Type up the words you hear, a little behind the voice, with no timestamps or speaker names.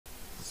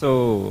So,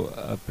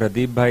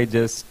 Pradeep Bhai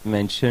just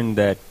mentioned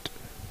that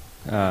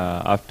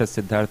after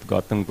Siddhartha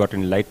Gautam got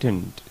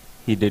enlightened,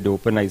 he did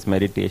open eyes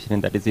meditation,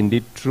 and that is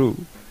indeed true.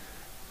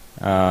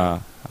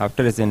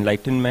 After his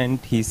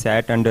enlightenment, he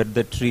sat under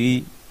the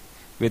tree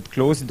with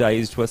closed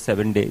eyes for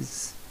 7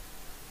 days.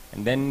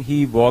 And then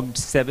he walked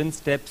 7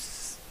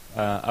 steps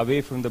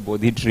away from the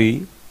Bodhi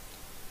tree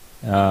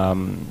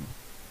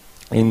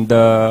in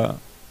the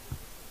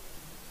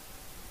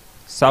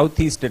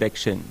southeast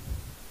direction.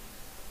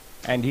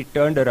 And he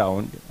turned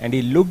around and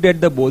he looked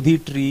at the Bodhi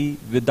tree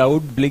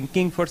without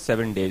blinking for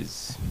 7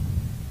 days.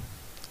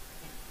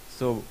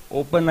 So,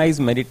 open eyes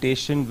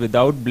meditation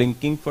without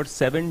blinking for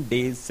 7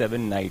 days,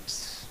 7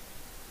 nights.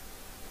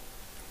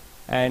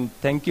 And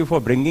thank you for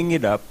bringing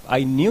it up.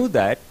 I knew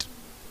that,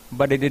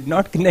 but I did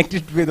not connect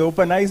it with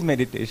open eyes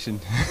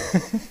meditation.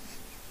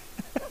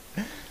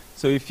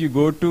 So, if you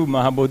go to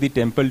Mahabodhi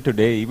temple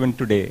today, even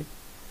today,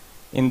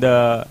 in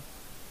the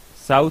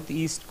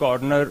southeast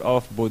corner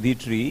of Bodhi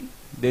tree,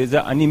 there is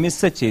a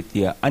Animissa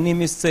Chetya.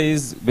 Animissa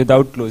is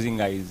without closing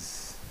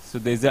eyes. So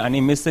there is a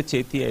Animissa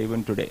Chetya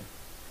even today.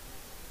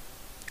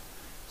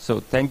 So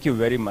thank you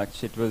very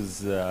much. It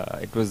was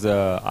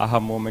a aha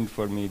moment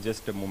for me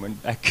just a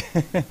moment back.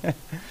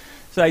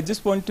 So I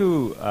just want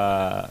to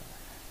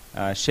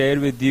share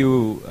with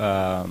you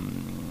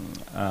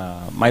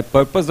my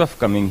purpose of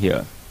coming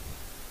here.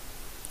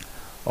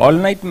 All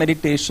night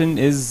meditation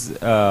is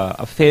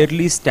a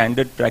fairly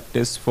standard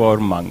practice for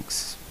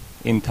monks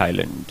in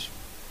Thailand.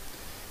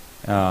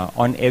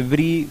 On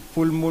every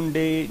full moon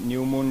day,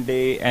 new moon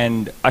day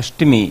and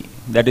Ashtami,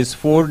 that is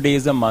 4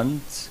 days a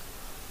month,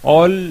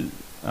 all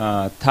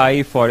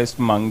Thai forest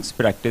monks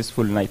practice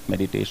full night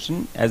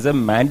meditation as a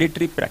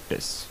mandatory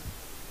practice.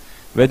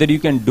 Whether you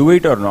can do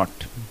it or not,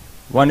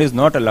 one is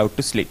not allowed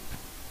to sleep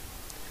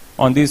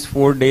on these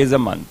 4 days a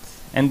month.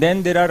 And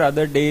then there are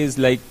other days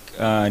like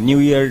New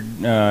Year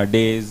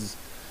days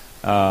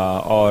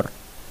or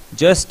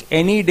just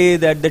any day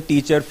that the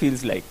teacher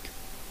feels like.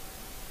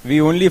 We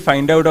only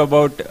find out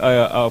about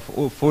a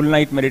full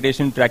night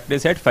meditation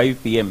practice at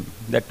 5 p.m.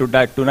 That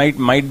tonight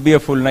might be a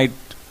full night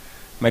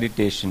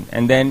meditation,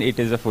 and then it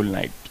is a full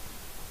night.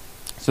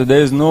 So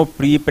there is no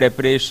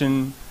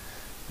pre-preparation,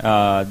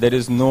 there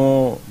is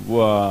no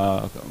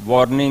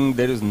warning,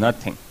 there is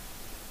nothing.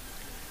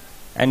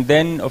 And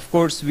then, of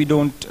course, we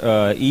don't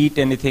eat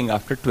anything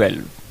after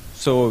 12.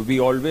 So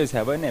we always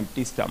have an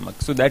empty stomach.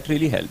 So that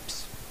really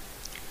helps.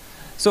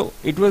 So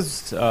it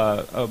was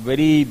a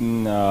very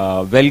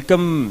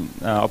welcome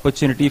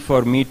opportunity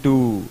for me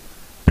to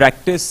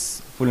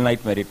practice full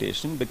night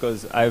meditation,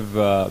 because I've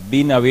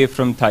been away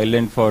from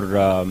Thailand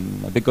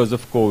because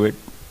of COVID.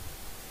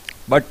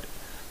 But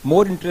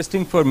more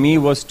interesting for me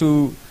was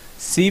to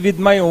see with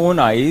my own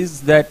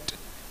eyes that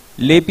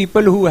lay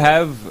people who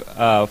have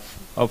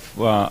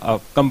a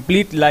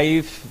complete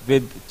life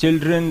with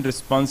children,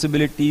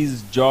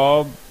 responsibilities,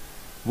 job,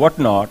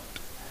 whatnot,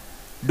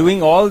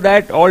 doing all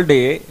that all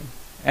day,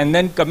 and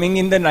then coming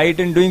in the night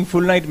and doing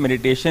full night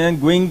meditation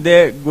and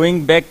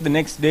going back the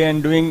next day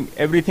and doing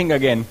everything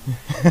again.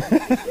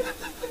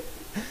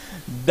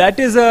 That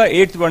is a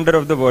 8th wonder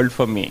of the world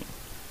for me.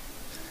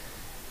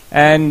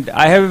 And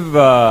I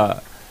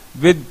have,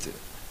 with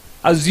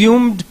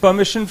assumed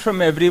permission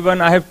from everyone,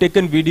 I have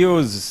taken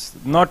videos,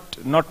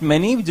 not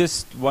many,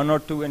 just 1 or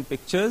 2 and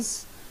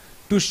pictures,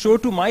 to show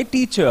to my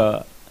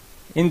teacher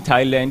in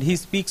Thailand. He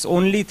speaks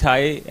only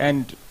Thai,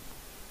 and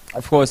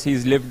of course,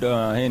 he's lived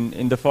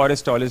in the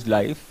forest all his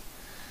life,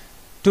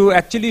 to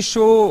actually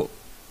show,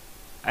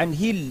 and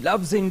he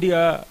loves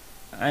India,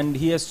 and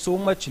he has so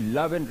much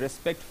love and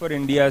respect for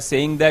India,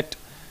 saying that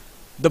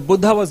the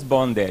Buddha was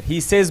born there.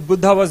 He says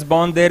Buddha was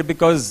born there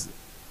because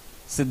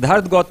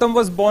Siddhartha Gautam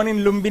was born in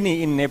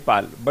Lumbini in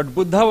Nepal, but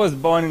Buddha was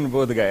born in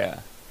Bodh Gaya.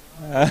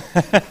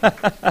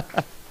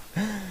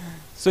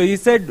 So he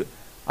said,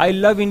 I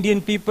love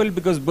Indian people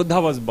because Buddha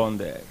was born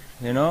there,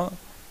 you know.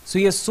 So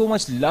he has so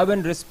much love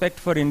and respect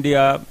for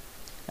India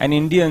and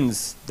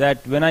Indians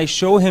that when I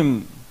show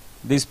him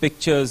these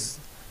pictures,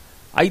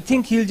 I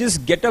think he'll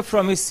just get up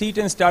from his seat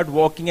and start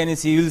walking, and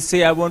he will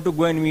say, I want to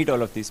go and meet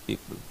all of these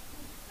people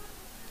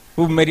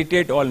who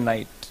meditate all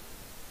night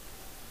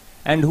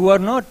and who are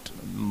not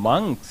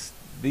monks.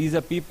 These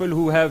are people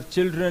who have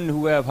children,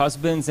 who have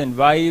husbands and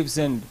wives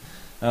and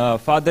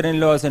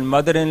father-in-laws and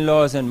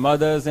mother-in-laws and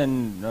mothers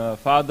and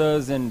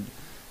fathers and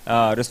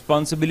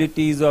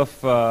responsibilities of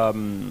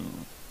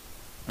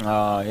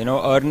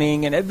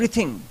earning and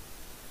everything,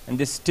 and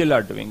they still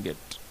are doing it.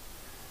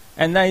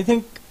 And I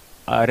think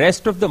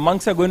rest of the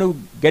monks are going to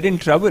get in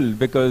trouble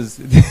because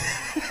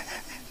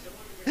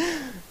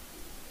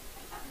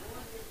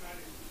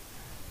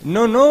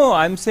no,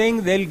 I'm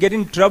saying they'll get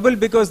in trouble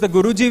because the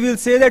Guruji will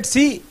say that,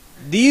 see,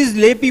 these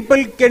lay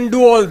people can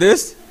do all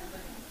this,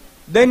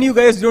 then you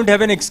guys don't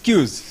have an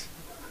excuse,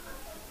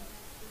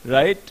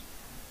 right?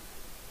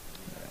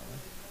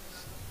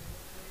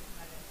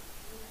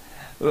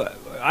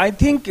 I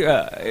think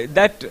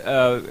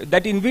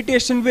that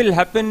invitation will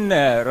happen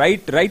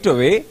right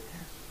away.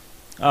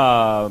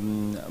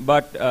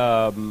 But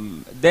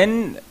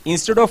then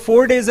instead of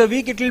 4 days a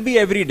week, it will be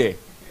every day.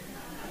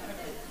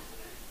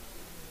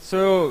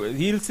 So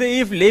he'll say,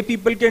 if lay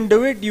people can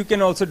do it, you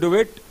can also do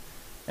it.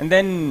 And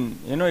then,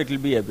 it will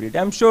be every day.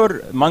 I'm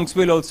sure monks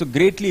will also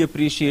greatly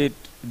appreciate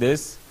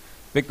this,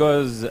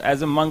 because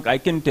as a monk, I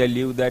can tell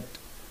you that,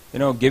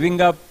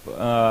 giving up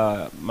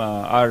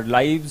our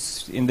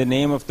lives in the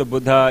name of the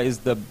Buddha is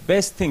the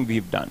best thing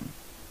we've done.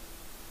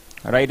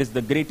 Right? It's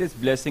the greatest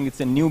blessing.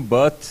 It's a new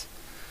birth.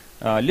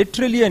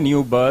 Literally a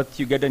new birth.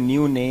 You get a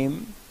new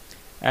name.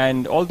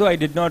 And although I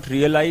did not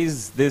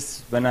realize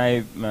this when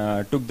I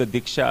took the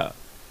Diksha,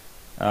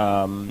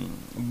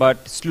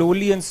 but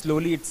slowly and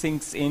slowly it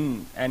sinks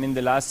in, and in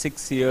the last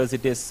 6 years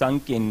it has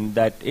sunk in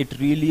that it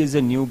really is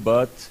a new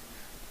birth,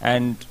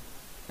 and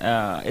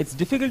it's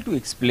difficult to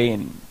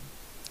explain.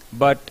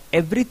 But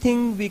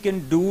everything we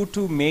can do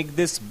to make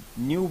this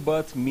new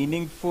birth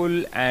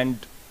meaningful and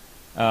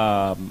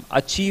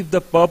achieve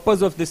the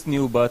purpose of this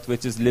new birth,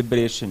 which is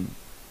liberation,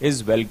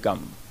 is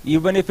welcome,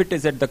 even if it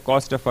is at the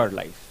cost of our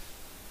life.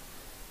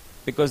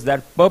 Because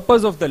that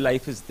purpose of the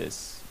life is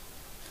this.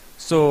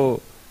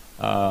 So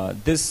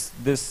this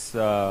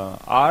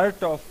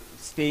art of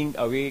staying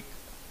awake,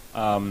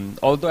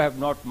 although I have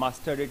not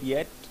mastered it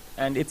yet,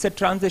 and it's a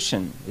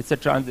transition. It's a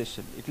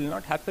transition. It will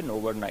not happen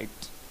overnight.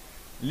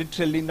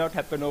 Literally not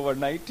happen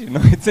overnight.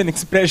 It's an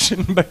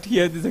expression, but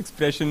here this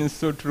expression is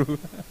so true.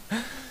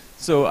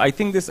 So I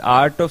think this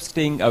art of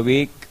staying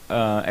awake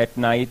at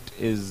night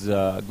is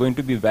going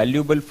to be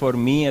valuable for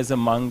me as a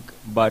monk,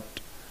 but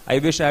I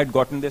wish I had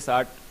gotten this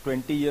art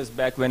 20 years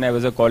back when I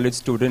was a college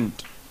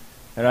student,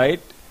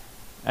 right?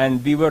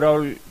 And we were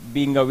all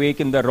being awake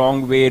in the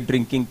wrong way,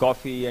 drinking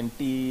coffee and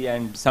tea,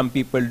 and some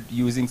people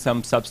using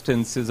some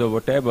substances or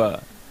whatever.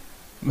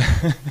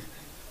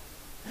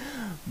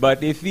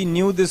 But if we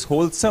knew this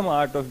wholesome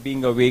art of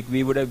being awake,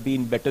 we would have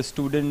been better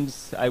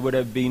students. I would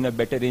have been a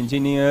better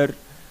engineer.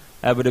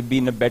 I would have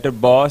been a better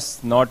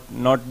boss, not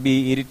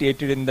be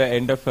irritated in the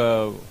end of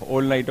a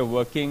whole night of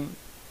working.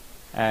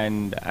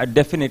 And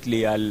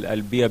definitely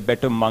I'll be a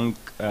better monk,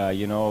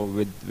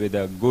 with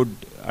a good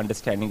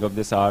understanding of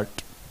this art.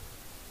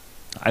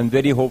 I'm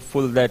very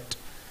hopeful that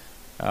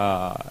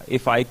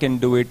if I can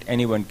do it,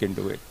 anyone can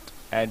do it.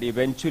 And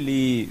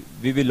eventually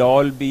we will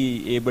all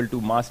be able to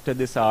master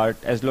this art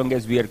as long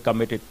as we are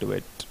committed to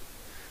it.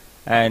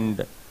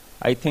 And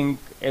I think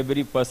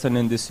every person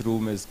in this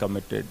room is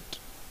committed.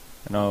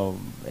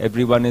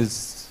 Everyone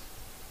is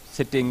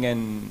sitting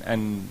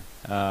and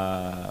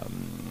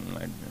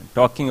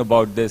talking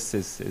about this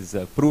is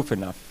proof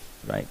enough,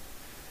 right?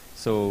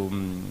 So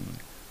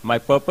my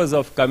purpose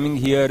of coming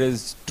here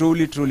is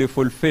truly, truly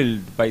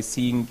fulfilled by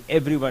seeing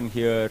everyone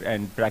here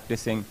and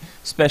practicing.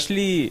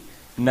 Especially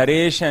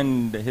Naresh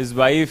and his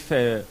wife,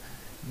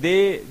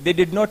 they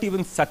did not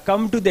even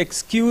succumb to the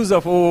excuse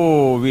of,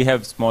 we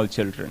have small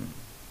children.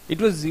 It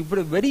was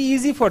very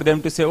easy for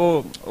them to say,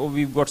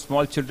 we've got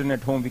small children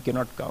at home, we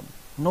cannot come.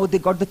 No, they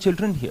got the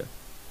children here.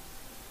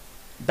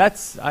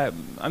 That's,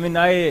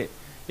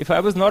 if I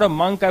was not a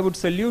monk, I would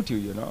salute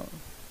you,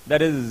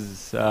 That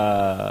is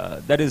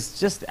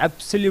just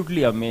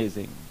absolutely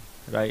amazing,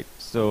 right?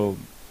 So,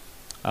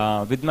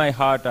 with my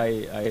heart,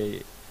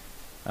 I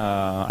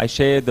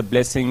share the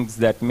blessings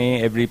that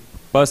may every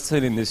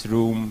person in this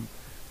room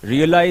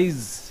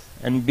realize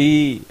and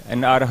be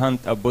an Arahant,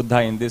 a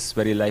Buddha in this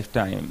very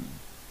lifetime.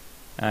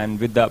 And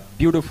with the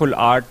beautiful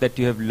art that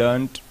you have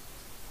learned,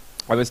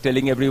 I was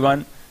telling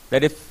everyone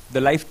that if the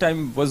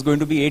lifetime was going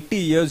to be 80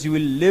 years, you will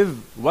live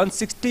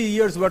 160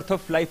 years worth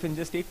of life in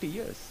just 80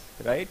 years,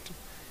 right?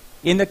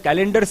 In a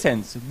calendar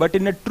sense, but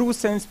in a true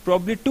sense,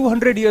 probably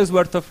 200 years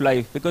worth of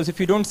life. Because if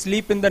you don't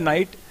sleep in the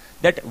night,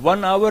 that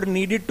 1 hour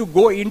needed to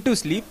go into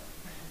sleep,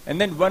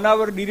 and then 1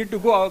 hour needed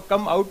to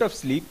come out of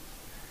sleep,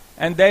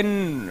 and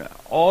then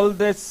all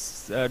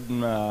this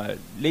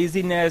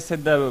laziness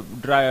and the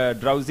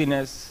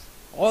drowsiness,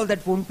 all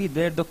that won't be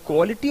there. The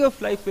quality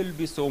of life will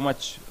be so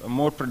much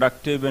more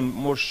productive and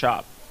more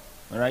sharp,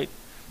 right?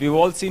 We've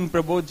all seen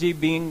Prabodhji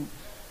being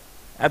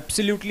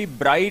absolutely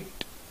bright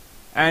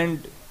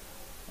and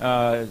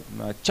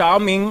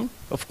charming,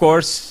 of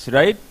course,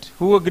 right?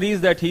 Who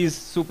agrees that he's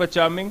super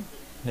charming?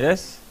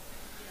 Yes?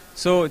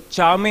 So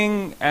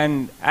charming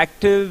and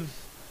active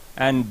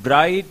and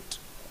bright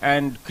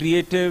and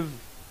creative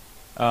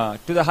to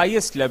the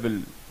highest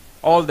level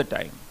all the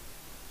time.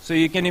 So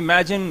you can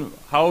imagine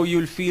how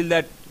you'll feel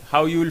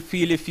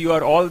if you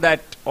are all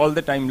that all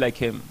the time like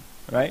him,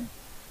 right?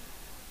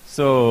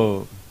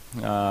 So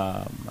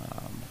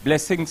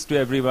blessings to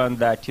everyone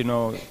that,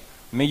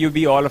 may you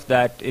be all of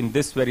that in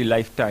this very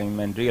lifetime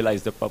and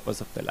realize the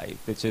purpose of the life,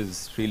 which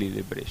is really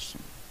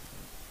liberation.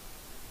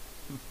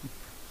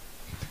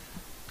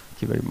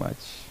 Thank you very much.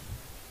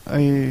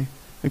 I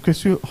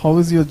request you, how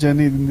is your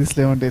journey in these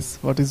 11 days?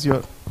 What is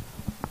your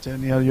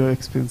journey or your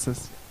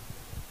experiences?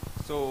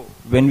 So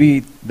when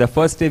the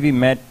first day we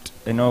met,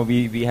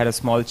 we had a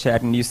small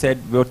chat, and you said,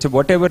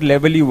 whatever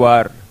level you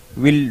are,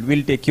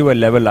 we'll take you a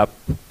level up.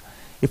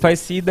 if I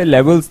see the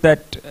levels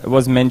that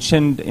was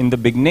mentioned in the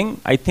beginning,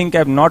 I think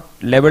I've not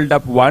leveled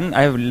up one,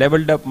 I have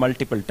leveled up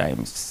multiple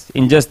times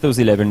in just those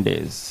 11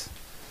 days.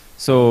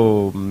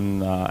 So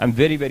I'm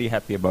very, very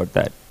happy about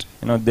that.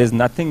 You know, there's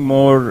nothing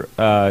more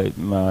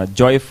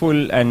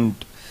joyful and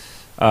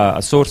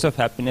a source of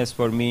happiness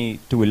for me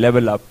to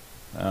level up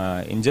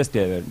in just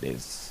 11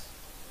 days,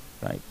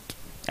 right?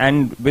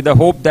 And with the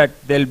hope that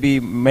there'll be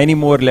many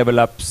more level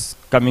ups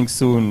coming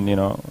soon, you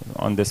know,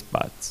 on this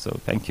path. So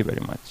thank you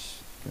very much.